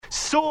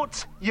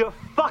Sort your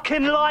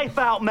fucking life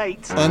out,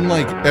 mate.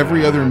 Unlike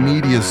every other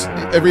medium,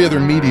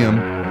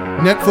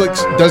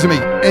 Netflix doesn't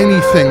make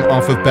anything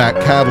off of back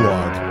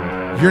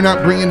catalog. You're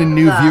not bringing in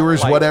new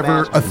viewers,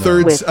 whatever. A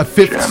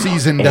fifth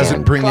season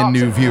doesn't bring in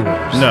new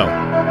viewers. No.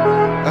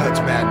 Oh, it's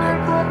bad,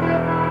 Nick.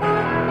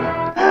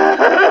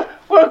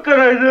 What can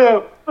I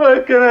do?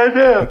 What can I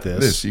do?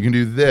 This. You can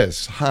do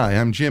this. Hi,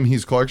 I'm Jim.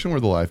 He's Clarkson.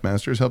 We're the Life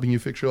Masters, helping you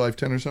fix your life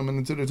 10 or so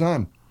minutes at a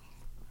time.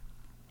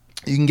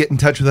 You can get in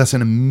touch with us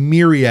in a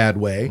myriad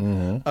ways.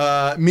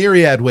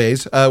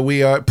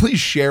 Please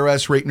share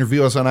us, rate and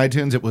review us on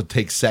iTunes. It will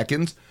take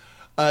seconds.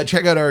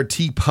 Check out our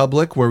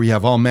TeePublic, where we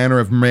have all manner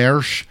of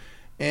merch.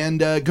 And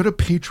go to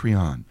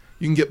Patreon.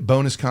 You can get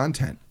bonus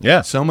content.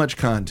 Yeah. So much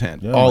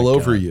content all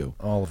over you.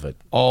 All of it.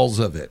 Alls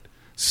of it.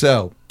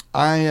 So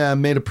I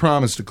made a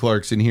promise to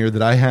Clarkson here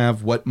that I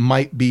have what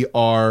might be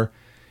our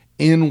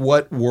 "in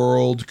what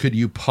world could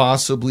you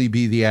possibly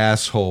be the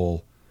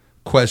asshole"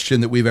 question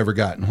that we've ever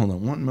gotten. Hold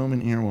on one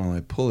moment here while I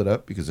pull it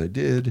up, because I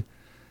did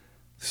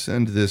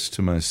send this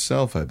to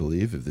myself, I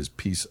believe, if this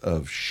piece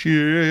of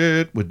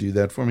shit would do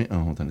that for me. Oh,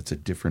 hold on. It's a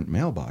different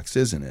mailbox,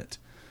 isn't it?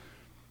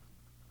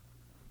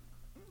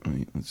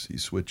 Let's see.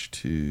 Switch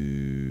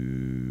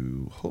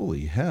to...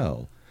 Holy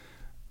hell.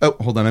 Oh,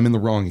 hold on. I'm in the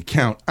wrong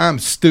account. I'm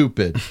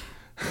stupid.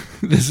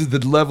 This is the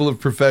level of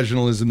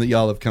professionalism that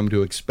y'all have come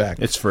to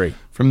expect. It's free.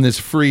 From this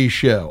free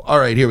show. All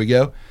right, here we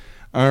go.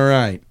 All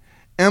right.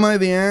 Am I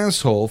the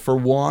asshole for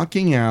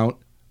walking out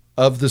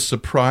of the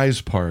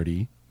surprise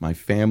party my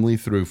family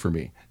threw for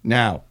me?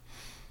 Now,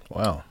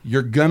 wow,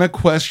 you're going to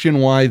question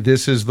why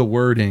this is the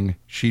wording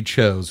she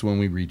chose when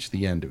we reach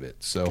the end of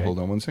it. So Hold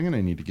on one second.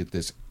 I need to get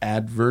this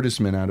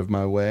advertisement out of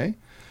my way.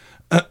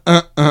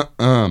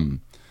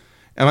 Am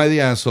I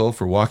the asshole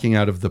for walking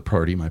out of the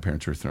party my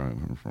parents were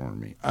throwing for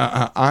me?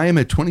 I am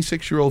a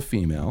 26-year-old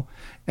female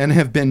and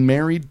have been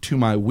married to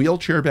my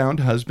wheelchair-bound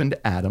husband,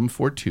 Adam,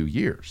 for 2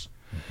 years.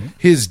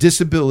 His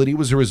disability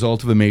was a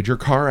result of a major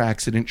car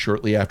accident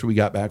shortly after we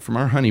got back from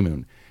our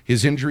honeymoon.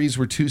 His injuries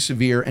were too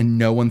severe and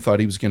no one thought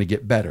he was going to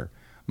get better.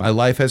 My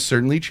life has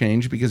certainly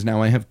changed because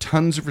now I have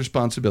tons of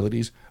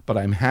responsibilities, but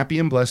I'm happy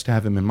and blessed to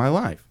have him in my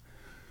life.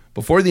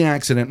 Before the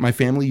accident, my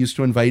family used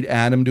to invite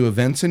Adam to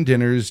events and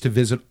dinners to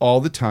visit all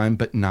the time,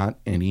 but not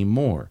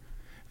anymore.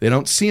 They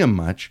don't see him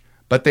much,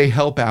 but they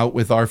help out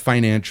with our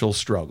financial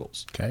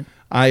struggles. Okay.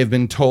 I have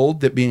been told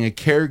that being a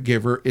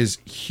caregiver is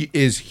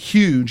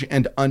huge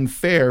and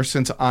unfair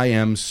since I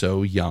am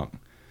so young.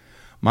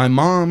 My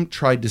mom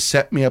tried to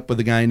set me up with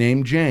a guy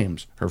named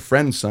James, her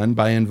friend's son,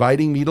 by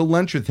inviting me to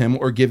lunch with him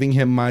or giving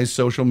him my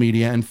social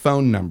media and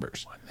phone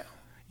numbers.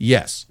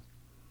 Yes.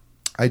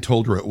 I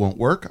told her it won't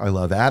work. I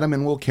love Adam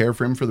and will care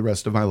for him for the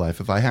rest of my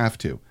life if I have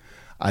to.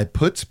 I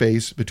put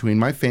space between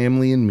my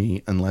family and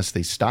me unless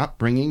they stop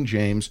bringing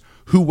James,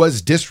 who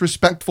was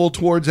disrespectful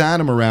towards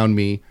Adam, around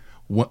me.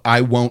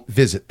 I won't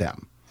visit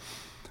them.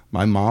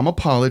 My mom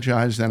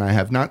apologized, and I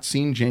have not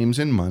seen James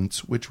in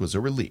months, which was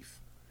a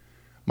relief.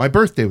 My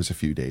birthday was a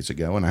few days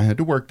ago, and I had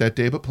to work that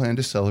day, but planned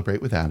to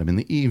celebrate with Adam in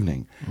the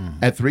evening.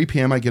 At 3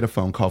 p.m., I get a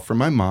phone call from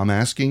my mom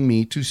asking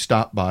me to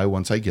stop by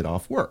once I get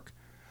off work.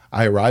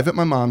 I arrive at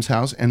my mom's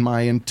house, and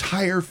my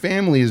entire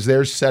family is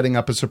there setting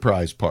up a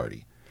surprise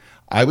party.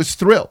 I was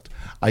thrilled.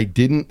 I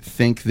didn't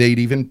think they'd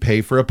even pay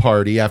for a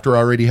party after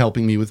already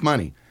helping me with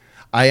money.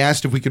 I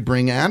asked if we could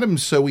bring Adam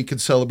so we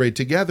could celebrate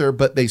together,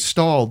 but they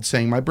stalled,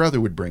 saying my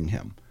brother would bring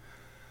him.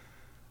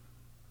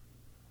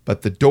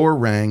 But the door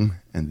rang,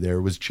 and there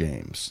was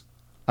James.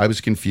 I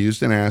was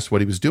confused and asked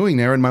what he was doing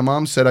there, and my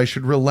mom said I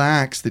should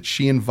relax, that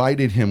she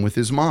invited him with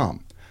his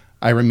mom.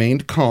 I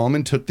remained calm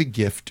and took the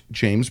gift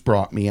James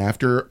brought me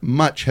after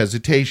much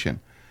hesitation.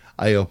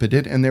 I opened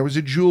it, and there was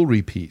a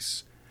jewelry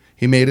piece.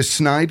 He made a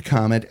snide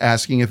comment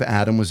asking if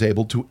Adam was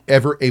able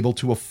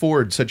to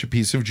afford such a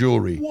piece of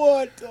jewelry.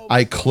 What?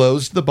 I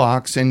closed the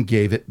box and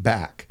gave it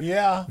back.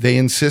 Yeah. They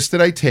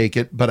insisted I take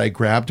it, but I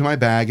grabbed my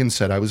bag and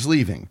said I was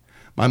leaving.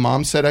 My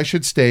mom said I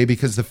should stay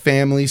because the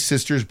family,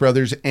 sisters,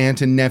 brothers,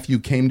 aunt, and nephew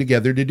came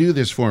together to do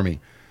this for me.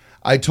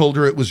 I told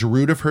her it was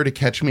rude of her to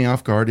catch me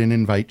off guard and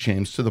invite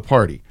James to the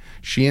party.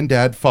 She and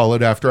Dad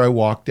followed after I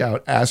walked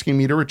out, asking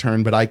me to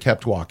return, but I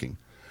kept walking.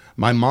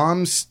 My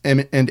mom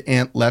and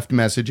aunt left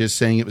messages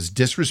saying it was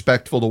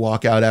disrespectful to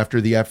walk out after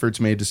the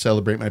efforts made to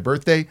celebrate my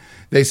birthday.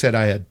 They said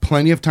I had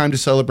plenty of time to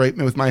celebrate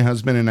with my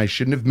husband and I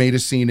shouldn't have made a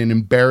scene and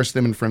embarrassed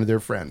them in front of their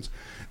friends.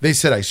 They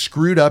said I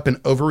screwed up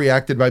and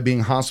overreacted by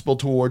being hostile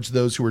towards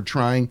those who were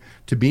trying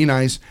to be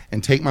nice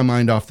and take my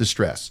mind off the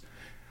stress.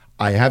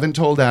 I haven't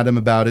told Adam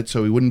about it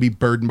so he wouldn't be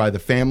burdened by the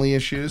family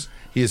issues.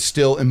 He is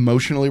still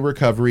emotionally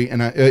recovering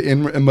and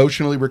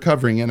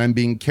I'm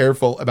being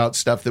careful about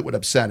stuff that would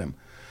upset him.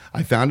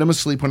 I found him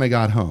asleep when I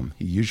got home.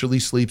 He usually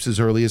sleeps as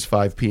early as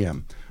 5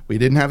 p.m. We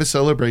didn't have a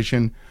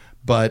celebration,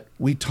 but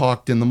we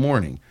talked in the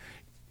morning.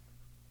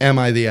 Am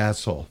I the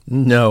asshole?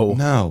 No.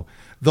 No.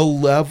 The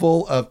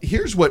level of...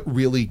 Here's what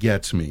really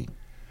gets me.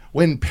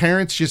 When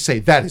parents just say,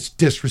 that is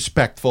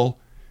disrespectful,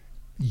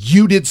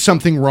 you did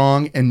something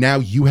wrong, and now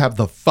you have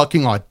the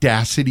fucking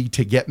audacity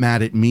to get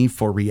mad at me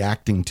for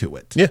reacting to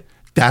it. Yeah.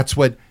 That's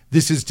what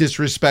This is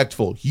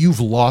disrespectful. You've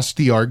lost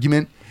the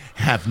argument.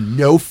 You have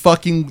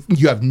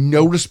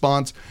no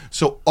response.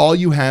 So all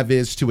you have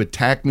is to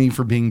attack me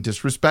for being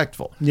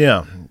disrespectful.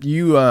 Yeah.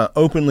 You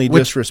openly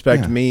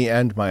disrespect yeah. me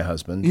and my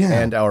husband Yeah.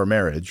 and our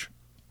marriage.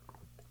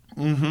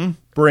 Mm-hmm.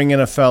 Bring in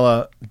a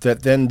fella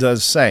that then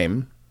does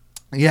same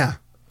Yeah.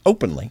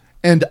 openly.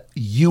 And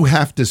you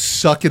have to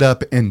suck it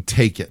up and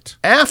take it.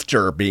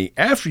 After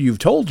you've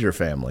told your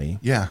family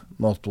Yeah.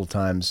 multiple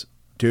times,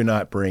 do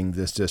not bring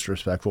this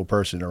disrespectful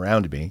person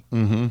around me.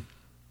 Mm-hmm.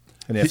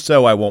 And if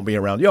so, I won't be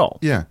around y'all.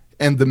 Yeah.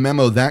 And the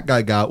memo that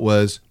guy got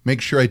was,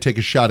 make sure I take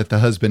a shot at the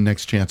husband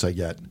next chance I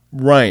get.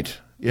 Right.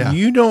 Yeah.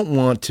 You don't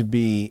want to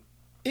be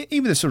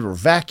even a sort of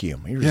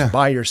vacuum. You're just Yeah.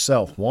 by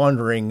yourself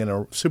wandering in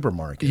a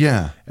supermarket.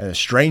 Yeah. And a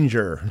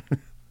stranger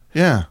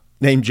Yeah.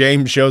 named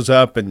James shows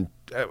up and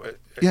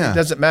Yeah. it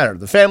doesn't matter.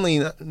 The family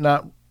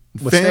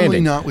notwithstanding. Family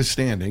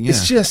notwithstanding. Yeah.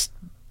 It's just,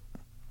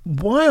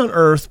 why on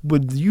earth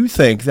would you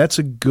think that's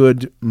a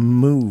good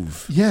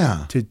move?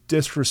 Yeah. To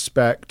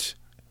disrespect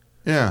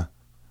Yeah.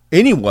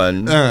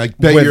 anyone. I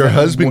bet your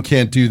husband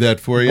can't do that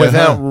for you.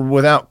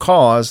 without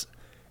cause,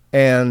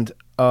 and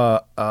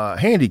a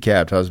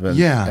handicapped husband.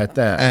 Yeah. at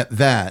that. At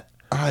that.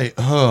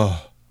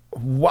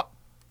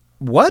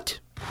 What?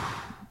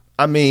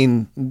 I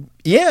mean,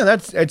 yeah,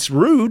 that's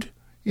rude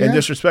and Yeah.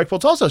 disrespectful.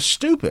 It's also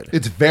stupid.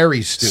 It's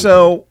very stupid.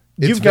 So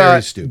It's you've very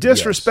got stupid,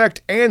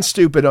 disrespect and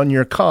stupid on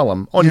your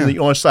column on Yeah. the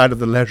on side of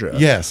the ledger.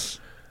 Yes.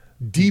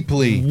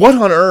 Deeply. What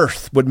on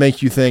earth would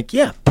make you think?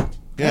 Yeah.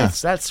 Yeah.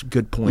 That's a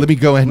good point. Let me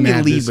go ahead and Let me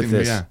add lead this with in,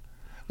 this. yeah.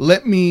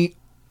 Let me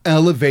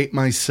elevate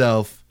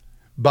myself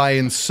by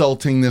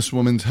insulting this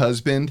woman's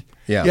husband.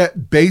 Yeah. Yeah.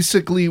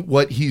 Basically,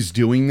 what he's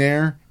doing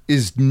there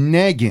is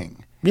negging.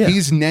 Yeah.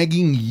 He's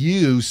negging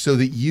you so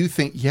that you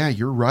think, yeah,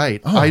 you're right.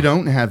 I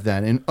don't have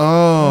that. And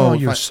oh,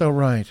 you're so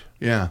right.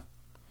 yeah.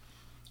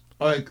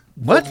 Like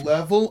What? the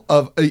level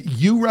of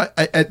you right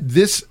at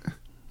this.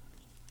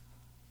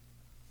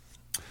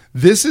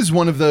 This is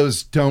one of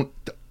those don't.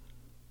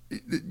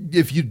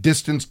 If you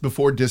distanced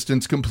before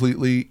distance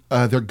completely,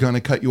 they're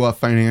gonna cut you off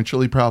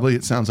financially. Probably,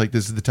 it sounds like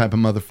this is the type of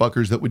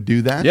motherfuckers that would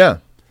do that. Yeah.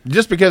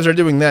 Just because they're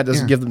doing that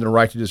doesn't Yeah. give them the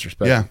right to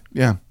disrespect. yeah,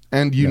 yeah.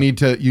 And you need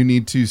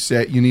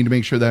to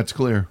make sure that's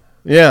clear.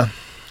 Yeah.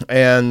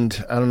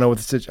 And I don't know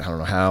what I don't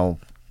know how.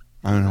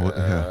 I don't know what.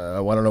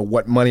 I don't know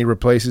what money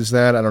replaces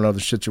that. I don't know the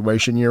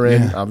situation you're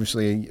in. Yeah.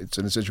 Obviously, it's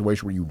in a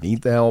situation where you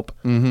need the help.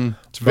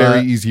 It's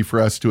very easy for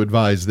us to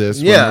advise this.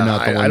 Yeah, when we're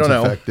not the I ones don't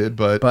know. affected,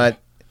 But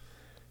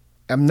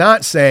I'm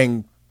not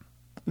saying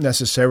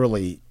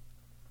necessarily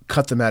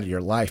cut them out of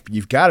your life. But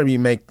you've got to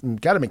make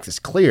this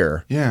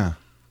clear, yeah,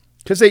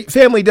 because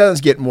family does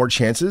get more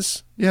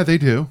chances. yeah, they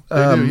do.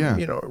 They do. Yeah,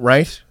 You know,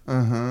 right?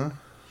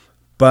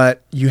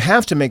 But you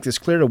have to make this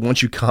clear to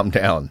once you calm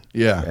down.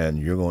 Yeah.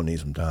 And you're going to need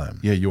some time.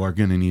 yeah. You are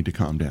going to need to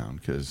calm down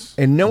because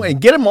And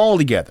get them all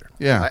together.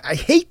 Yeah. I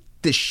hate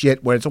this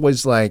shit where it's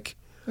always like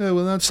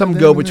well, that's some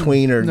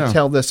go-between or No.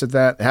 tell this or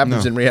that. It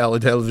happens No. in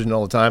reality television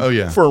all the time. Oh,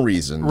 yeah. For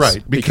reasons.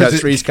 Right, Because because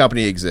Three's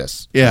Company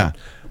exists. Yeah.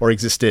 Or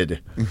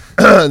existed.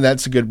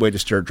 That's a good way to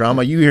stir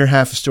drama. You hear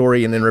half a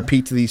story and then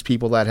repeat to these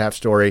people that half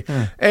story.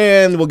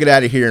 And we'll get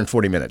out of here in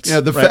 40 minutes. Yeah,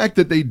 the Right? fact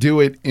that they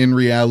do it in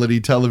reality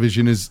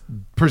television is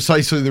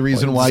precisely the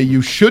reason why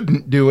you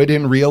shouldn't do it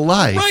in real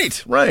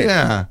life. Right.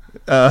 Yeah.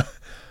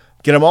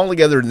 Get them all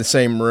together in the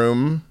same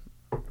room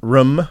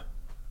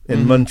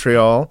in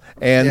Montreal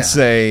and Yeah.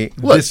 say,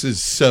 look, This is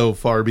so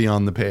far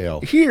beyond the pale.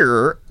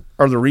 here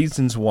are the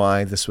reasons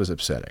why this was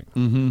upsetting.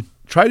 Mm-hmm.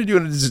 Try to do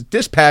it as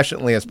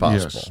dispassionately as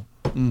possible.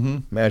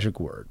 Magic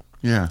word.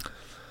 Yeah.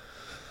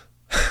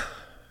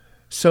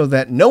 So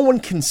that no one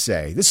can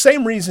say, the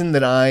same reason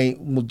that I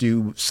will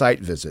do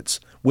site visits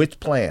with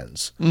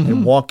plans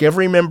and walk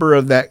every member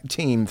of that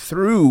team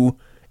through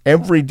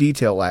every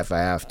detail if I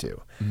have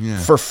to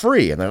for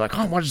free. And they're like,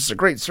 oh, well, this is a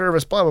great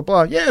service, blah, blah,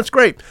 blah. Yeah, it's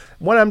great.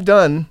 When I'm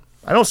done,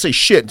 I don't say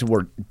shit until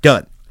we're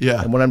done.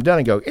 Yeah. And when I'm done,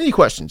 I go, any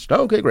questions? No?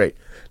 Okay, great.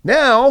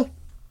 Now,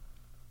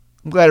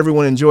 I'm glad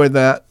everyone enjoyed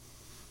that.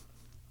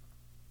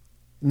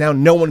 Now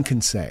no one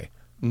can say,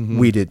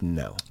 we didn't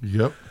know.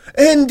 Yep.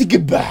 And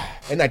goodbye.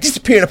 And I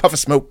disappear in a puff of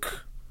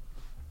smoke.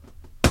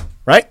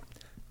 Right?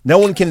 No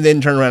one can then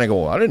turn around and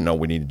go, well, I didn't know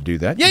we needed to do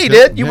that. Yeah, you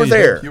did. You Yeah, were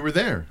there. You were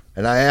there.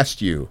 And I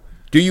asked you,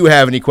 do you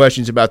have any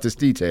questions about this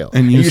detail?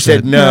 And you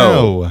said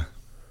no.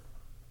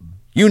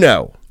 You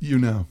know. You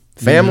know.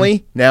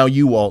 Family, now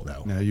you all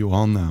know. Now you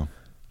all know.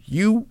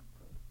 You.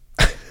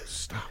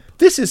 Stop.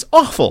 This is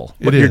awful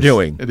what It you're is.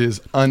 doing. It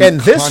is And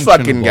this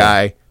fucking unconscionable.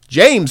 guy,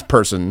 James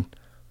person,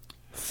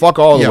 fuck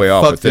all the way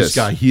off fuck with this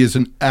guy. He is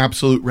an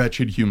absolute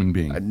wretched human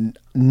being.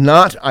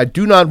 I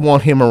do not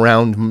want him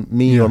around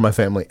me or my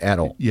family at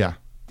all. Yeah.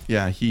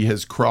 Yeah, he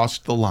has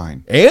crossed the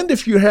line. And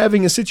if you're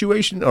having a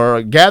situation or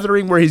a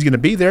gathering where he's going to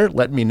be there,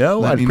 let me know.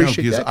 Let I'd me know,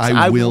 appreciate because that.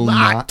 I will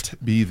not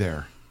be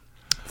there.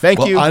 Thank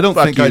Well, you. I don't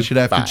Fuck think you. I should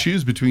have Bye. to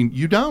choose between.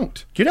 You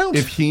don't. You don't.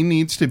 If he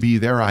needs to be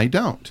there, I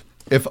don't.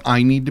 If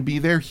I need to be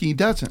there, he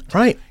doesn't.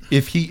 Right.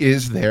 If he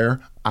is there,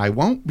 I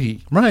won't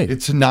be. Right.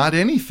 It's not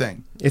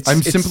anything.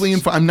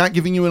 I'm not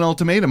giving you an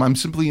ultimatum. I'm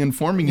simply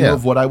informing you Yeah.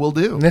 of what I will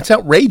do. And that's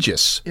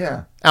outrageous.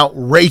 Yeah.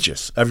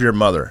 Outrageous of your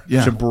mother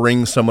Yeah. to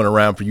bring someone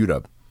around for you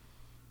to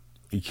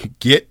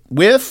get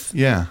with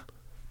Yeah.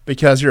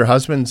 because your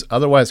husband's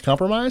otherwise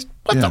compromised?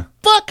 What Yeah. the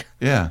fuck?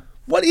 Yeah.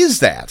 What is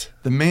that?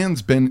 The man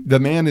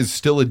is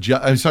still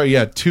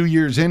 2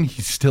 years in,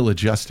 he's still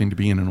adjusting to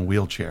being in a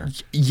wheelchair.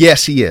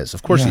 Yes, he is.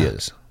 Of course he Yeah.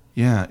 is.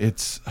 Yeah,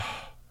 it's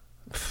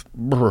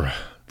Brr,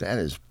 that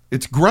is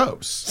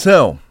gross.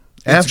 so.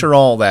 After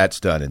all that's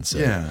done and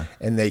said, Yeah.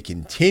 and they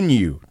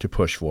continue to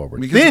push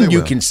forward, Because then they you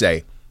will. can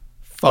say,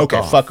 Fuck "Okay,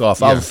 off. fuck off.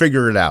 Yeah. I'll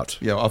figure it out."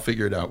 Yeah, I'll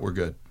figure it out. We're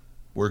good.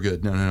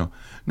 No.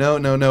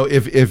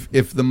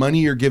 If the money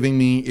you're giving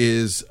me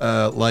is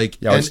like,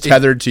 Yeah, it's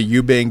tethered to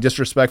you being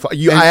disrespectful.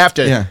 I have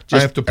to. yeah, I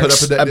have to put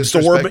up with that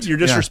absorb disrespect. your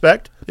Yeah.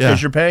 disrespect Yeah.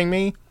 because you're paying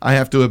me. I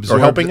have to absorb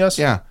helping us?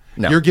 Yeah,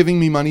 No. You're giving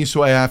me money,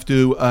 so I have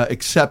to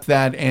accept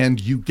that, and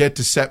you get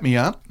to set me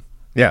up.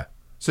 Yeah,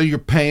 So you're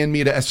paying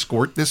me to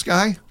escort this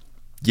guy?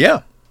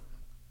 yeah.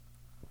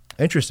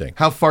 Interesting.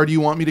 How far do you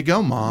want me to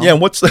go, Mom? Yeah,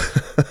 what's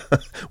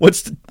the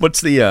what's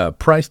the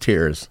price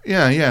tiers?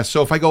 Yeah.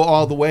 So if I go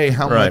all the way,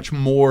 how Right. much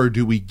more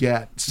do we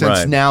get? Since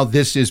Right. now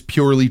this is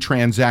purely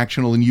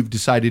transactional and you've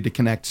decided to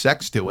connect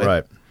sex to it.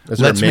 Right. Is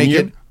there a Let's make menu?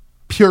 it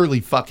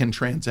purely fucking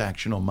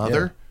transactional,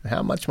 mother.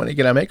 How much money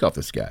can I make off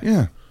this guy?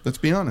 Yeah. Let's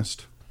be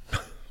honest.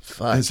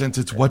 Fuck. Since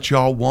it's what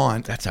y'all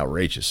want. That's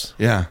outrageous.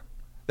 Yeah.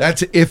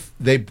 That's if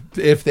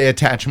they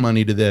attach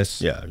money to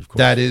this. Yeah, of course.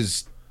 That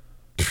is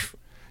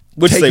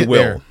Which they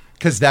will.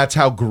 Because that's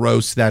how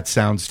gross that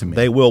sounds to me.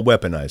 They will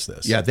weaponize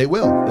this. yeah, they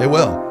will. And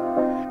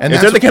If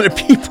that's they're the kind of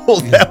people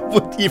that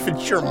would, if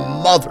it's your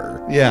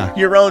mother, Yeah.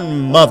 your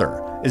own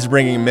mother is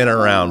bringing men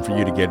around for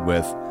you to get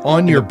with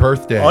on your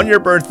birthday. on your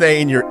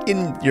birthday, and you're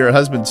in your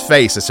husband's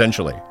face,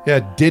 essentially. Yeah,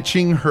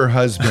 ditching her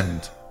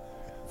husband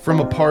from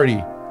a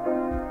party.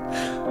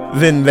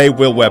 Then they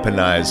will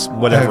weaponize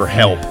whatever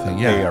help Everything,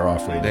 yeah. they are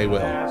offering. They will.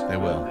 They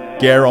will.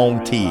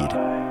 Guaranteed.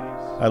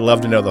 I'd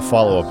love to know the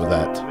follow-up of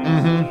that.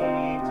 Mm-hmm.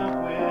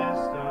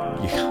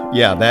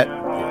 Yeah, that.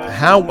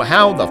 How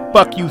the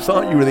fuck you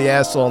thought you were the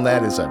asshole on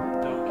that is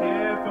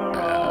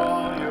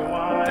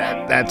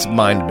that's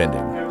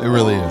mind-bending. It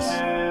really is.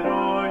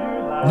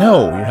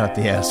 No, you're not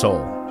the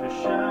asshole.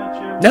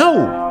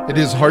 No. It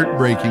is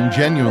heartbreaking,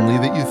 genuinely,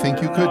 that you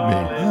think you could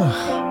be.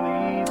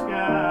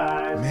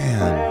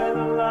 Man.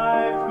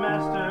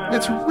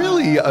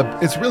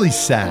 It's really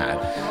sad.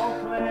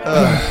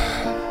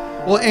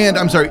 Well, and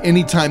I'm sorry,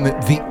 anytime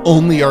that the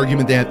only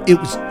argument they had, it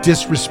was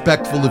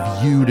disrespectful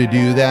of you to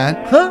do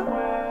that. Huh?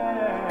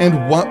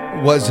 And what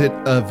was it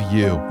of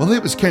you? Well,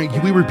 it was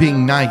we were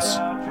being nice.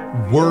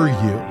 Were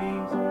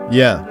you?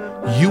 Yeah.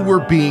 You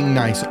were being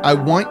nice. I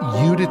want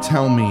you to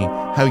tell me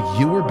how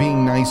you were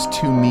being nice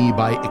to me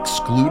by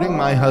excluding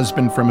my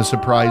husband from a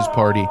surprise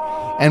party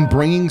and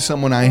bringing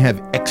someone I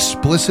have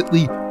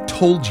explicitly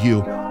told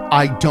you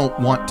I don't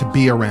want to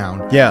be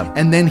around. Yeah.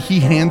 And then he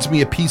hands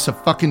me a piece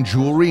of fucking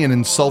jewelry and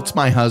insults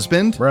my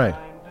husband. Right.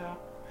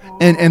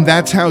 And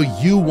that's how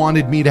you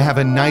wanted me to have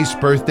a nice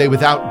birthday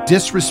without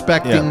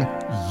disrespecting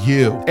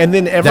you. And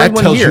then everyone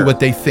that tells here, you what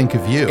they think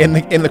of you. in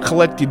the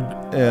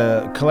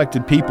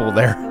collected people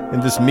there in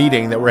this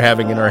meeting that we're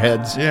having in our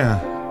heads. yeah.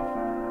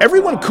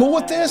 Everyone cool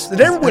with this? Did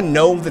everyone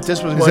know that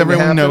this was Does going to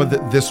everyone happen? know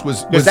that this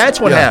was... Because that's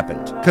what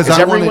happened. Because Is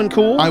everyone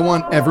cool? I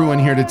want everyone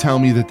here to tell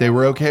me that they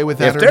were okay with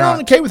that If or they're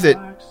not. okay with it,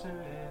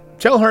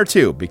 tell her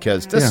too,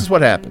 because this Yeah. is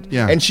what happened.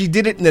 Yeah. And she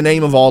did it in the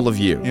name of all of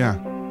you. Yeah.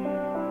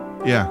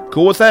 Yeah.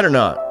 Cool with that or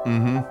not?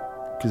 Mm-hmm.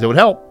 Because it would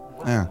help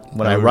Yeah. when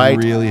That I would write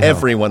really help.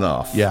 everyone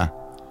off. Yeah.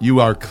 You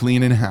are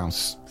cleaning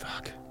house.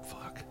 Fuck.